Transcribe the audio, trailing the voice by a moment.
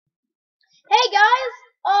Hey guys,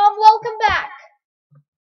 welcome back.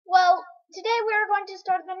 Well, today we are going to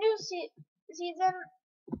start the new season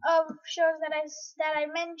of shows that I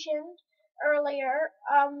mentioned earlier.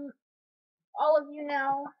 All of you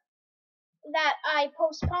know that I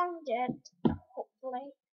postponed it.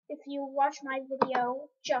 Hopefully, if you watch my video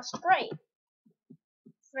just right,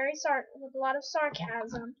 very with a lot of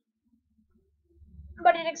sarcasm,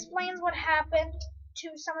 but it explains what happened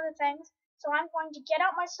to some of the things. So I'm going to get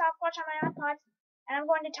out my stopwatch on my iPod, and I'm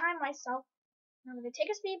going to time myself. I'm going to take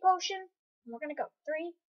a speed potion, and we're going to go.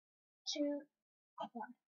 3, 2, 1.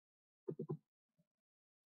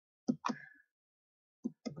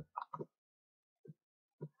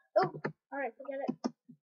 Oh, alright, forget it.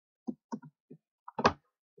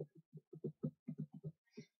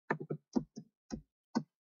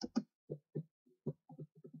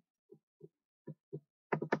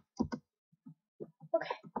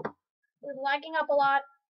 Okay, we're lagging up a lot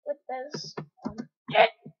with this.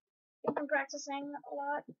 We've been practicing a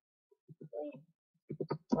lot.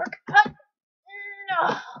 Work up. No.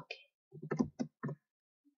 Okay.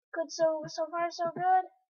 Good. So far so good.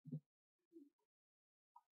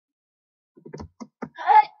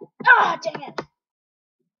 Ah, dang it.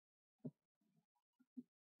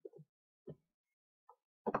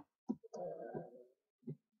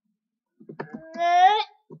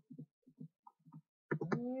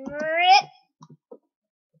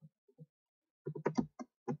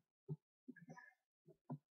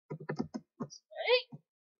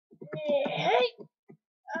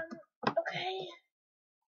 Okay.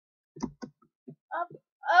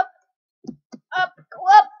 Up, go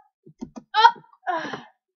up.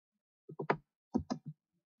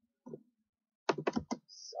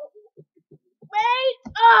 So, wait.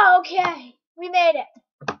 Oh, okay. We made it.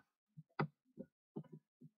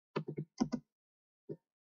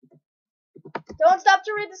 Don't stop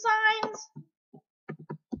to read the signs.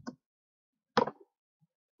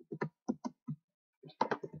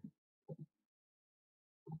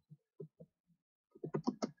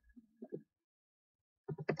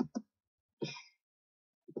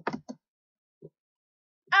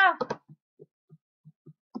 Ow.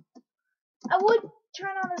 I would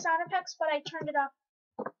turn on the sound effects, but I turned it off.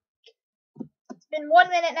 It's been 1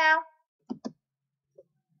 minute now.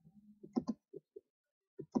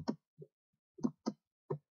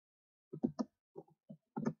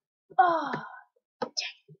 Oh,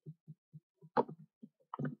 dang.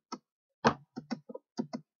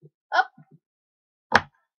 Up.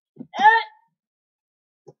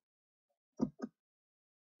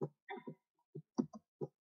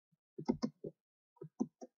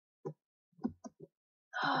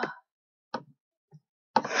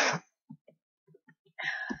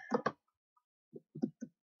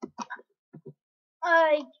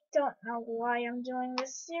 I don't know why I'm doing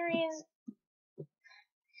this series.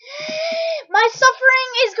 My suffering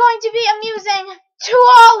is going to be amusing to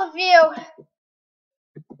all of you.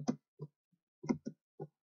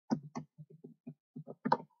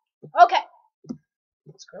 Okay.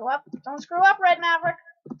 Don't screw up. Don't screw up, Red Maverick.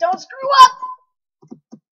 Don't screw up!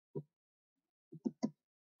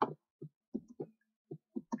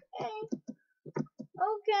 Okay.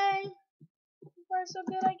 Okay. So far so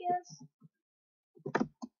good, I guess.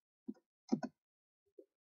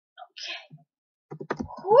 Okay.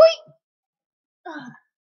 Hoi!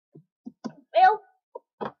 Fail.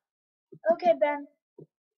 Okay, Ben.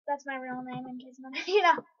 That's my real name in case none of you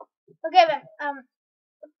know. Okay, Ben.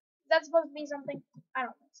 That's supposed to be something. I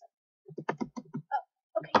don't think so. Oh,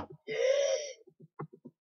 okay.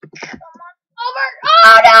 Come on. Over.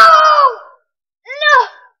 Oh no! No!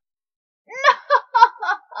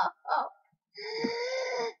 No!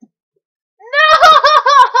 No!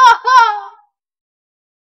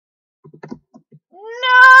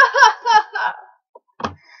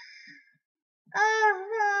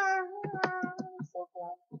 So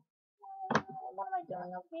cool. What am I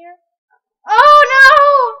doing up here? Oh no!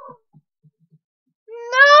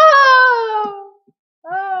 No!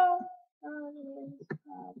 Oh, geez.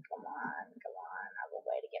 Oh, come on. I have a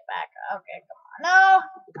way to get back. Okay, come on. No!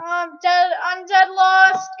 I'm dead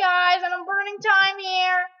lost, guys, and I'm burning time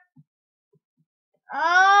here.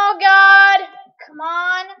 Oh, God. Come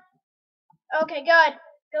on. Okay, good.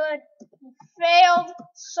 Failed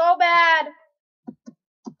so bad.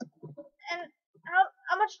 And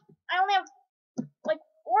how much? I only have like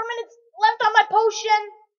 4 minutes left on my potion.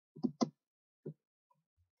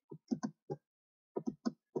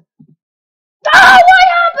 Oh, what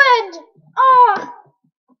happened? Oh,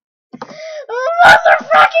 mother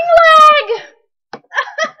fucking lag!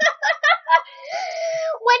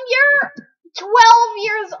 When you're 12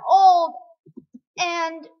 years old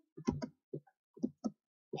and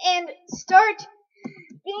and start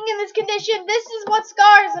being in this condition. This is what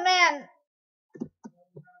scars a man.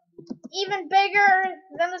 Even bigger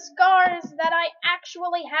than the scars that I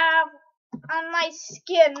actually have on my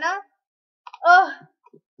skin. Ugh.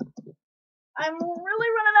 I'm really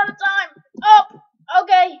running out of time. Oh,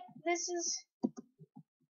 okay. This is...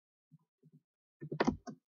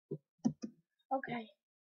 Okay.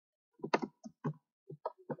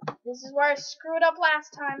 This is where I screwed up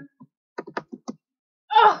last time.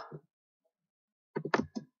 Oh!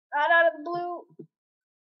 Right out of the blue.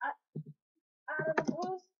 Out of the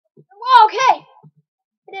blue. Okay!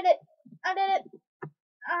 I did it. I did it.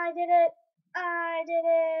 I did it. I did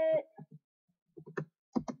it.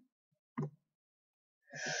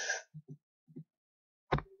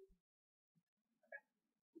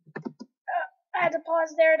 I had to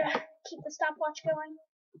pause there to keep the stopwatch going.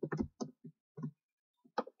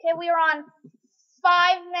 Okay, we are on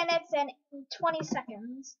 5 minutes and 20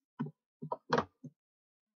 seconds.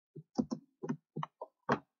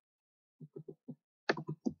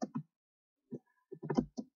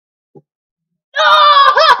 No!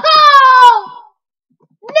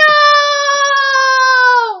 No!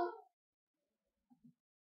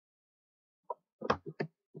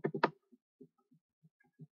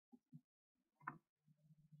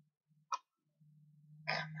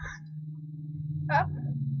 Up,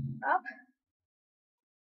 up.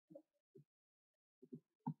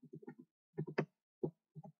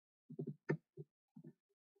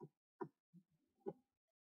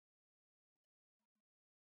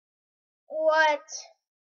 What?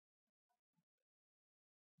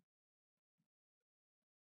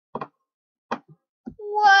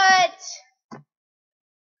 What?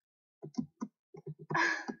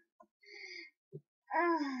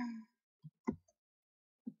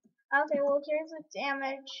 Okay, well, here's the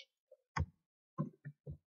damage.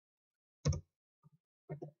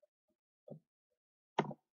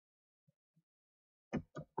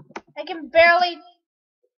 I can barely...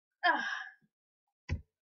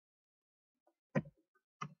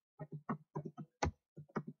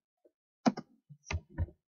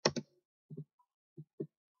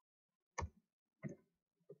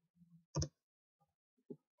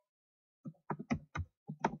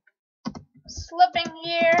 Slipping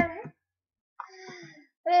here.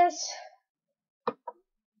 This...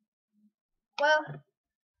 Well...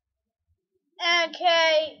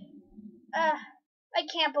 Okay. I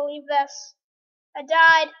can't believe this. I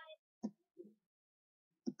died.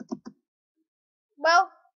 Well,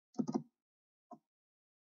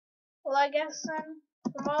 I guess then,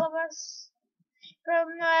 from all of us, from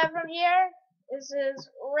here, this is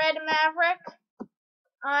Red Maverick.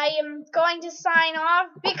 I am going to sign off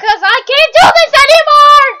because I can't do this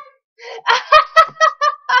anymore!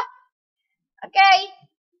 Okay.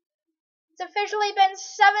 It's officially been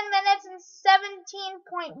 7 minutes and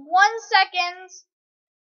 17.1 seconds.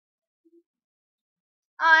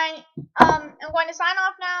 I am going to sign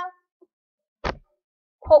off now.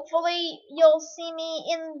 Hopefully you'll see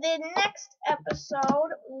me in the next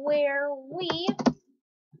episode where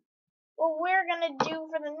we're gonna do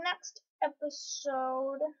for the next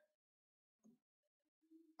episode.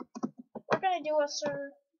 We're gonna do on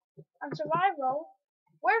survival.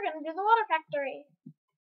 We're gonna do the water factory.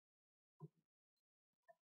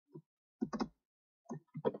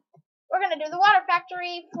 We're gonna do the water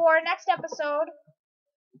factory for next episode.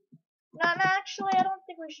 No, actually, I don't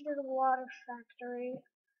think we should do the water factory.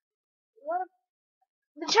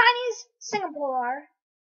 The Chinese Singapore.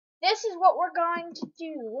 This is what we're going to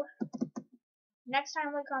do next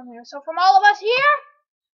time we come here. So from all of us here,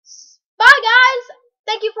 bye guys!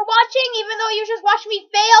 Thank you for watching, even though you just watched me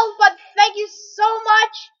fail, but thank you so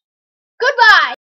much. Goodbye!